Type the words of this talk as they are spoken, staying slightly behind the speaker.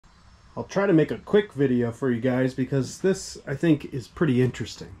I'll try to make a quick video for you guys because this, I think, is pretty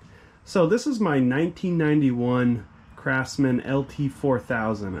interesting. So this is my 1991 Craftsman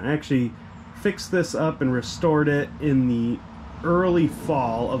LT4000. I actually fixed this up and restored it in the early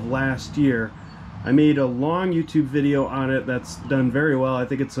fall of last year. I made a long YouTube video on it that's done very well. I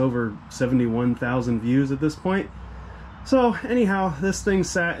think it's over 71,000 views at this point. So anyhow, this thing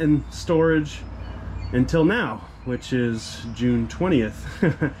sat in storage until now, which is June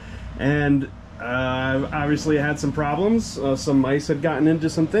 20th. And obviously I had some problems. Some mice had gotten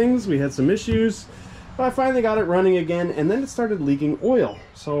into some things. We had some issues. But I finally got it running again, and then it started leaking oil.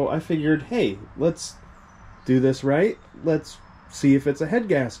 So I figured, hey, let's do this right. Let's see if it's a head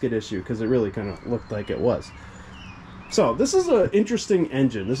gasket issue, because it really kind of looked like it was. So this is an interesting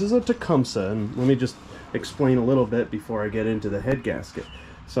engine. This is a Tecumseh, and let me just explain a little bit before I get into the head gasket.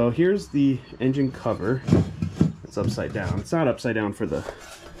 So here's the engine cover. It's upside down. It's not upside down for the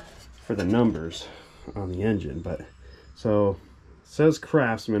numbers on the engine, but so it says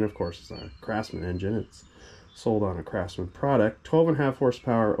Craftsman. Of course, it's not a Craftsman engine. It's sold on a Craftsman product. 12.5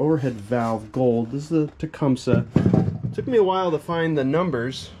 horsepower overhead valve gold. This is the Tecumseh. It took me a while to find the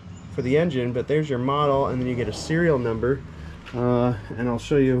numbers for the engine, but there's your model, and then you get a serial number, and I'll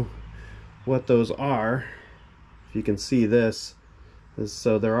show you what those are. If you can see this,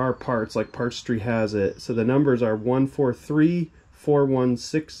 so there are parts, like Parts3 has it. So the numbers are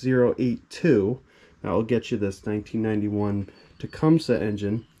 143416082. That will get you this 1991 Tecumseh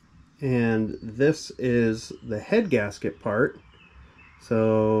engine. And this is the head gasket part.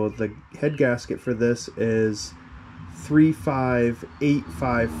 So the head gasket for this is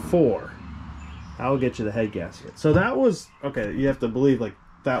 35854. That'll get you the head gasket. So that was, okay, you have to believe like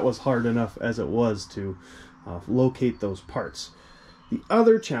that was hard enough as it was to locate those parts. The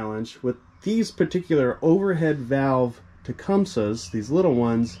other challenge with these particular overhead valve Tecumsehs, these little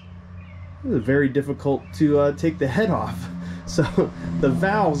ones, it was very difficult to take the head off. So the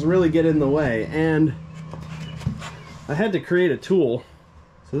valves really get in the way, and I had to create a tool.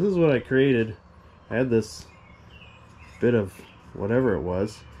 So this is what I created. I had this bit of whatever it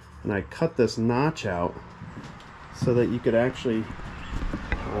was, and I cut this notch out so that you could actually,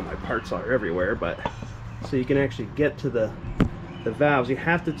 all my parts are everywhere, but so you can actually get to the valves. You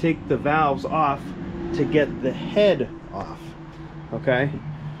have to take the valves off to get the head off, okay?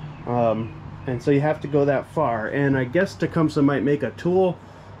 And so you have to go that far, and I guess Tecumseh might make a tool,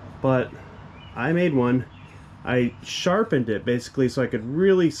 but I made one. I sharpened it basically so I could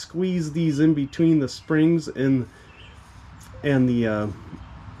really squeeze these in between the springs and the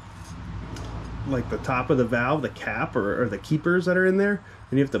like the top of the valve, the cap or the keepers that are in there,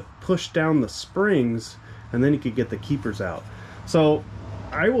 and you have to push down the springs, and then you could get the keepers out. So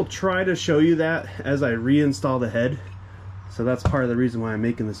I will try to show you that as I reinstall the head. So that's part of the reason why I'm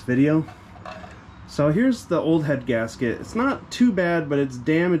making this video. So here's the old head gasket. It's not too bad, but it's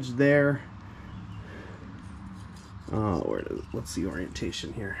damaged there. What's the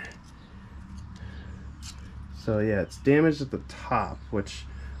orientation here? So yeah, it's damaged at the top, which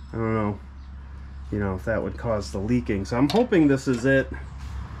I don't know, if that would cause the leaking. So I'm hoping this is it.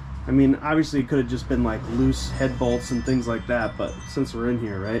 I mean, obviously it could have just been like loose head bolts and things like that, but since we're in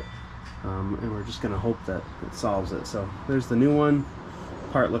here, right? And we're just gonna hope that it solves it. So there's the new one.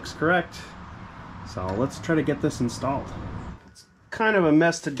 Part looks correct. So let's try to get this installed. It's kind of a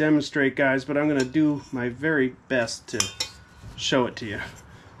mess to demonstrate, guys, but I'm gonna do my very best to show it to you.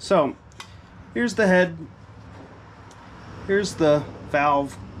 So here's the head. Here's the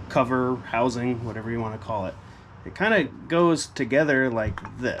valve cover, housing, whatever you want to call it. It kind of goes together like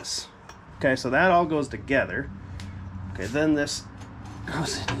this. Okay, so that all goes together. Okay, then this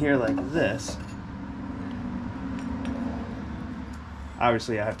goes in here like this.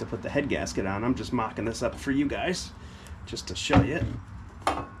 Obviously I have to put the head gasket on. I'm just mocking this up for you guys just to show you.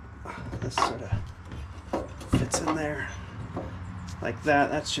 This sort of fits in there like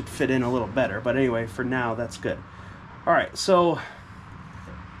that. That should fit in a little better, but anyway, for now that's good. Alright, so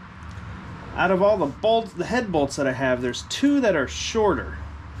out of all the bolts, the head bolts that I have, there's two that are shorter,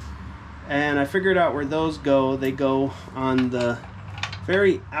 and I figured out where those go. They go on the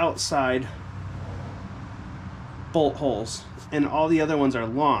very outside bolt holes, and all the other ones are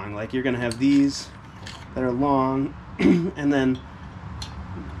long. Like you're gonna have these that are long and then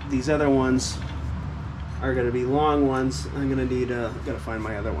these other ones are gonna be long ones. I'm gonna need gotta find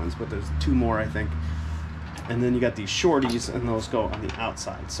my other ones, but there's two more I think. And then you got these shorties, and those go on the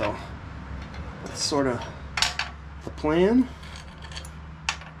outside. So that's sort of the plan.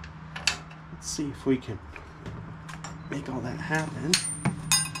 Let's see if we can make all that happen.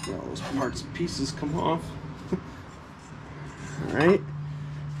 Get all those parts and pieces come off. All right.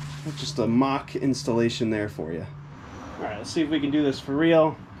 just a mock installation there for you. Alright, let's see if we can do this for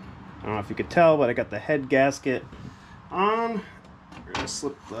real. I don't know if you could tell, but I got the head gasket on. We're gonna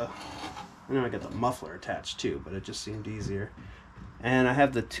slip the... I know I got the muffler attached too, but it just seemed easier. And I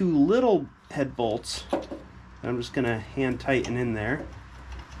have the two little head bolts that I'm just gonna hand tighten in there.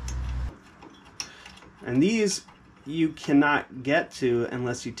 And these you cannot get to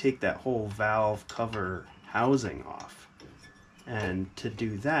unless you take that whole valve cover housing off. And to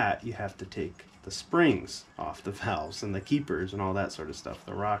do that, you have to take the springs off the valves and the keepers and all that sort of stuff,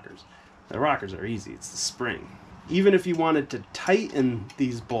 the rockers. The rockers are easy, it's the spring. Even if you wanted to tighten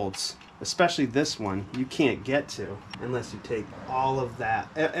these bolts, especially this one, you can't get to unless you take all of that,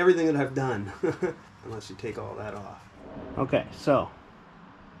 everything that I've done, unless you take all that off. Okay, so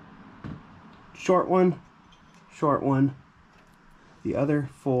short one, the other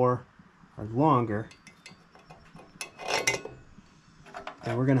four are longer,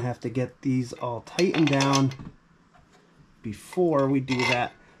 and we're gonna have to get these all tightened down before we do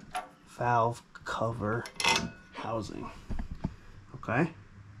that valve cover housing. Okay,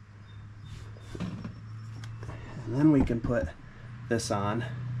 and then we can put this on,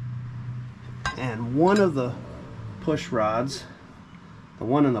 and one of the push rods, the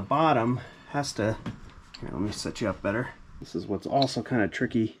one on the bottom, has to, here, let me set you up better. This is what's also kind of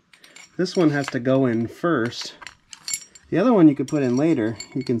tricky. This one has to go in first. The other one you could put in later.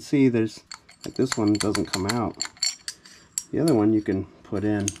 You can see there's, like, this one doesn't come out. The other one you can put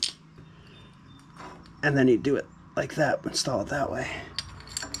in, and then you do it like that, install it that way.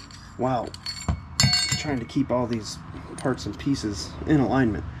 Wow, trying to keep all these parts and pieces in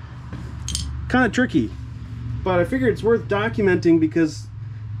alignment. Kind of tricky, but I figure it's worth documenting because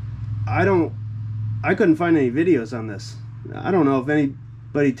I couldn't find any videos on this. I don't know if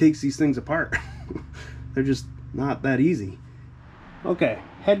anybody takes these things apart. They're just not that easy. Okay,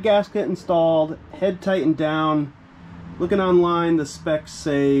 head gasket installed, head tightened down. Looking online, the specs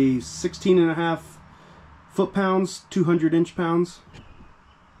say 16.5 foot-pounds, 200 inch-pounds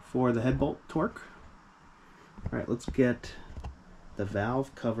for the head bolt torque. All right, let's get the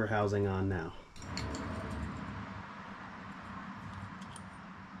valve cover housing on now.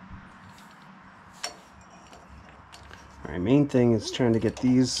 All right, main thing is trying to get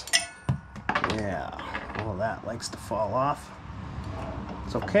these, yeah, all that likes to fall off.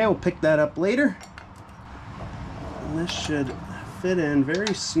 It's okay, we'll pick that up later. And this should fit in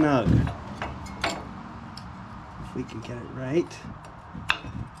very snug. If we can get it right.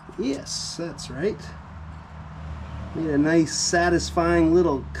 Yes, that's right. Made a nice satisfying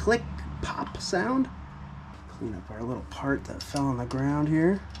little click pop sound. Clean up our little part that fell on the ground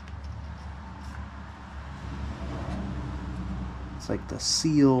here. It's like the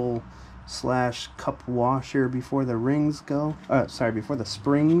seal slash cup washer before the rings go. Sorry, before the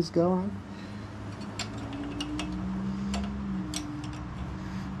springs go on.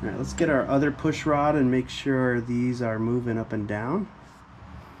 All right, let's get our other push rod and make sure these are moving up and down.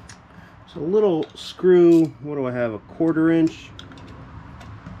 So a little screw, what do I have, a 1/4 inch?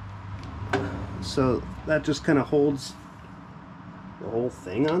 So that just kind of holds the whole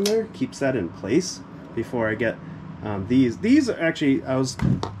thing on there, keeps that in place before I get these are actually, I was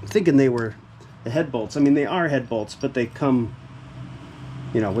thinking they were the head bolts. I mean, they are head bolts, but they come,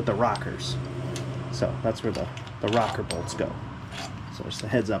 you know, with the rockers. So that's where the rocker bolts go. So just a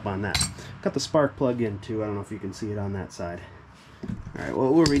heads up on that. Got the spark plug in too. I don't know if you can see it on that side. All right,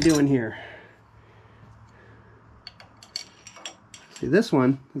 what were we doing here? See, this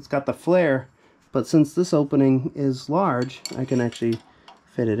one, it's got the flare, but since this opening is large, I can actually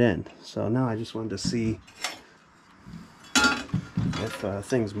fit it in. So now I just wanted to see if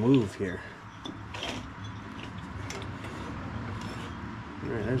things move here. All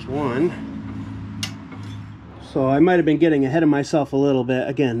right, there's one. So I might have been getting ahead of myself a little bit.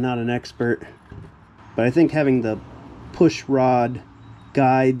 Again, not an expert, but I think having the push rod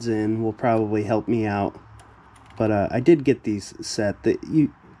guides in will probably help me out. But I did get these set. That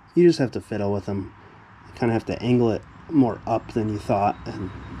you just have to fiddle with them. You kind of have to angle it more up than you thought,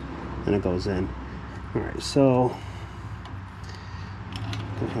 and then it goes in. All right, so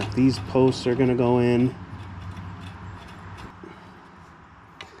these posts are going to go in.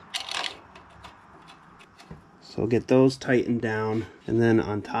 So get those tightened down, and then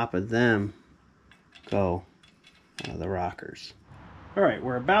on top of them go the rockers. All right,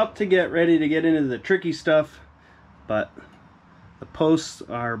 we're about to get ready to get into the tricky stuff, but the posts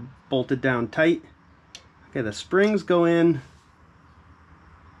are bolted down tight. Okay, the springs go in.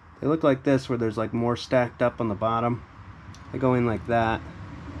 They look like this, where there's like more stacked up on the bottom. They go in like that.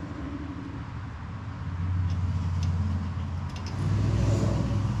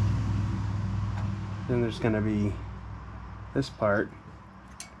 Then there's going to be this part.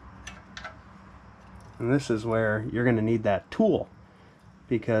 And this is where you're going to need that tool,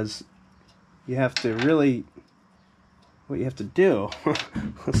 because you have to really, what you have to do,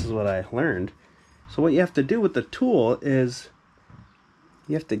 this is what I learned. So what you have to do with the tool is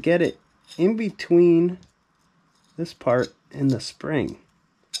you have to get it in between this part and the spring.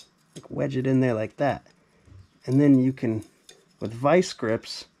 Like wedge it in there like that. And then you can, with vice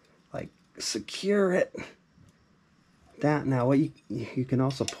grips, like secure it. That now, what you can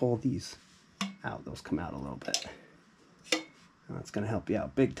also pull these out. Those come out a little bit. And that's going to help you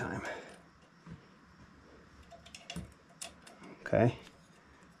out big time. Okay.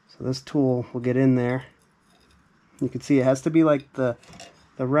 So this tool will get in there. You can see it has to be like the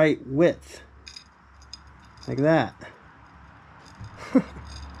right width. Like that.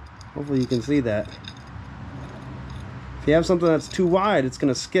 Hopefully you can see that. If you have something that's too wide, it's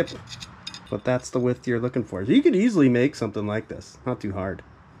going to skip. But that's the width you're looking for. So you could easily make something like this. Not too hard.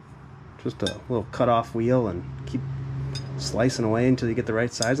 Just a little cut-off wheel and keep slicing away until you get the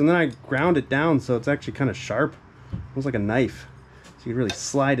right size. And then I ground it down so it's actually kind of sharp. Almost like a knife. So you can really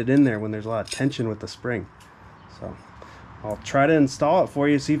slide it in there when there's a lot of tension with the spring. So I'll try to install it for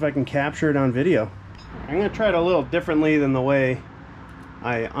you, see if I can capture it on video. I'm going to try it a little differently than the way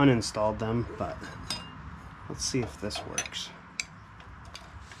I uninstalled them, but let's see if this works.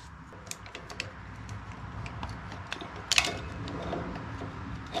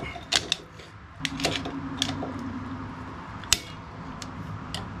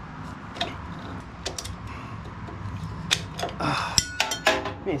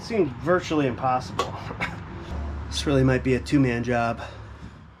 It seems virtually impossible. This really might be a two-man job.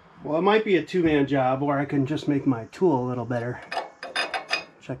 Well, it might be a two-man job, or I can just make my tool a little better.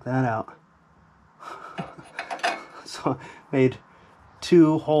 Check that out. So I made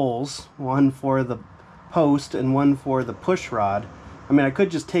two holes, one for the post and one for the push rod. I mean, I could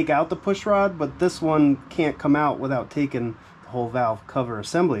just take out the push rod, but this one can't come out without taking the whole valve cover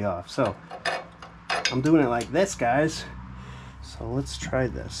assembly off. So I'm doing it like this, guys. So let's try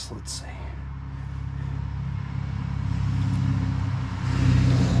this. Let's see.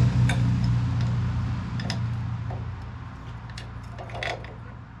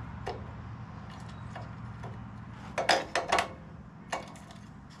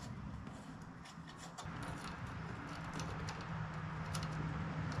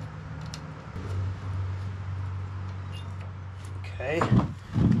 Okay,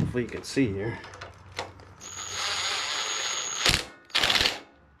 hopefully you can see here.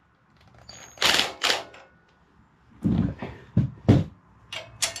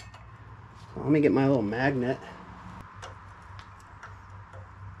 Let me get my little magnet.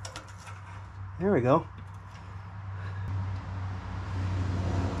 There we go.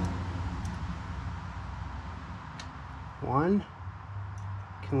 One.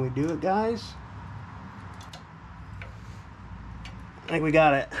 Can we do it, guys? I think we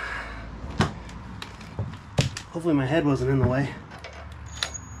got it. Hopefully my head wasn't in the way.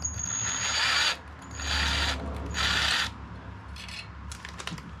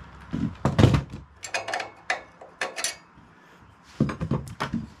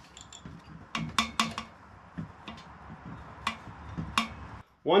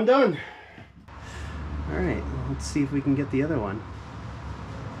 One done. All right, let's see if we can get the other one.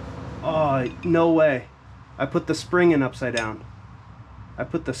 Oh, no way. I put the spring in upside down. I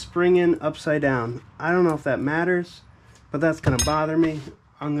put the spring in upside down. I don't know if that matters, but that's gonna bother me.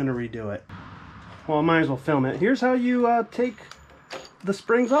 I'm gonna redo it. Well, I might as well film it. Here's how you take the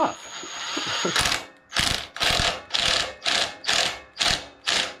springs off.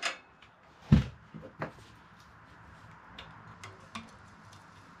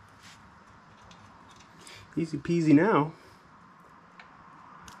 Easy peasy now.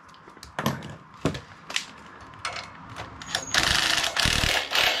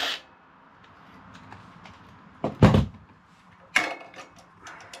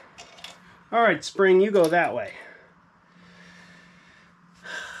 All right, spring, you go that way.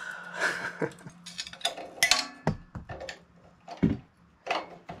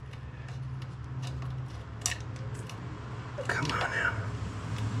 Come on now.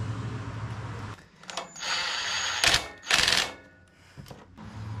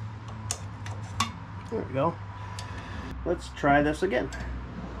 There we go. Let's try this again.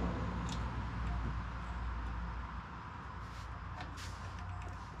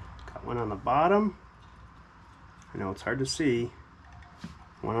 Got one on the bottom. I know it's hard to see.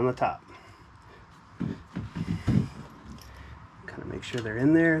 One on the top. Kind of make sure they're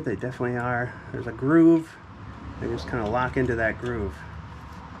in there. They definitely are. There's a groove. They just kind of lock into that groove.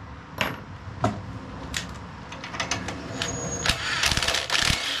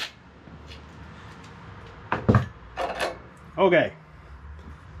 Okay,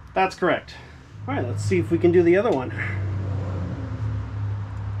 that's correct. All right, let's see if we can do the other one.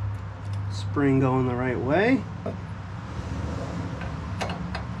 Spring going the right way.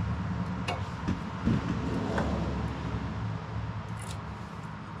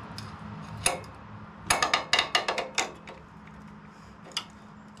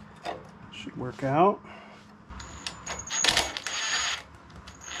 Should work out.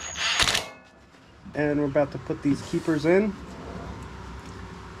 And we're about to put these keepers in.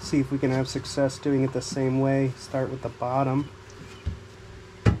 See if we can have success doing it the same way. Start with the bottom.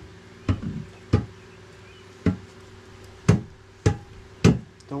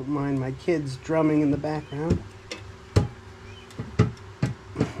 Don't mind my kids drumming in the background.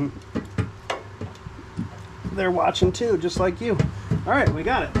 They're watching too, just like you. All right, we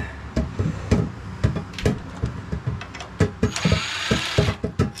got it.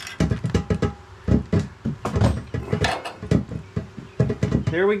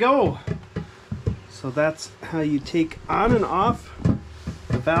 There we go. So that's how you take on and off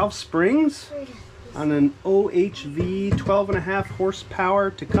the valve springs on an OHV 12.5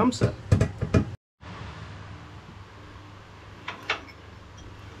 horsepower Tecumseh.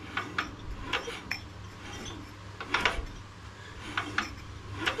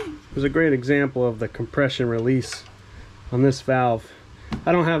 There's a great example of the compression release on this valve.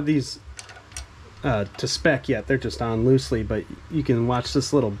 I don't have these to spec yet, they're just on loosely, but you can watch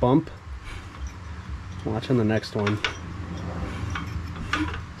this little bump. Watch on the next one.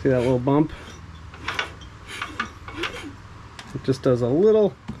 See that little bump? It just does a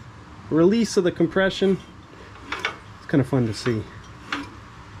little release of the compression. It's kind of fun to see.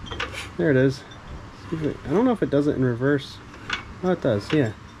 There it is. I don't know if it does it in reverse. Oh, it does,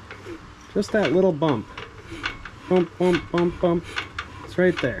 yeah. Just that little bump. Bump, bump, bump, bump. It's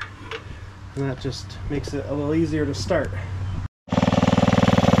right there. And that just makes it a little easier to start.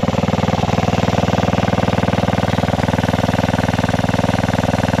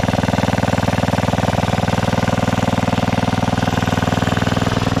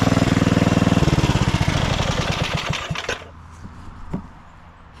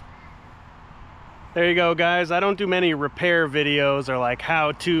 There you go, guys. I don't do many repair videos or like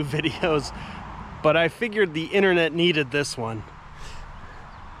how-to videos, but I figured the internet needed this one.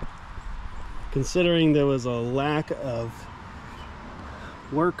 Considering there was a lack of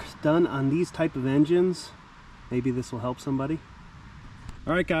work done on these type of engines, maybe this will help somebody.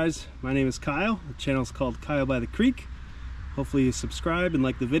 Alright guys, my name is Kyle. The channel is called Kyle by the Creek. Hopefully you subscribe and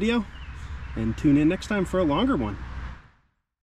like the video, and tune in next time for a longer one.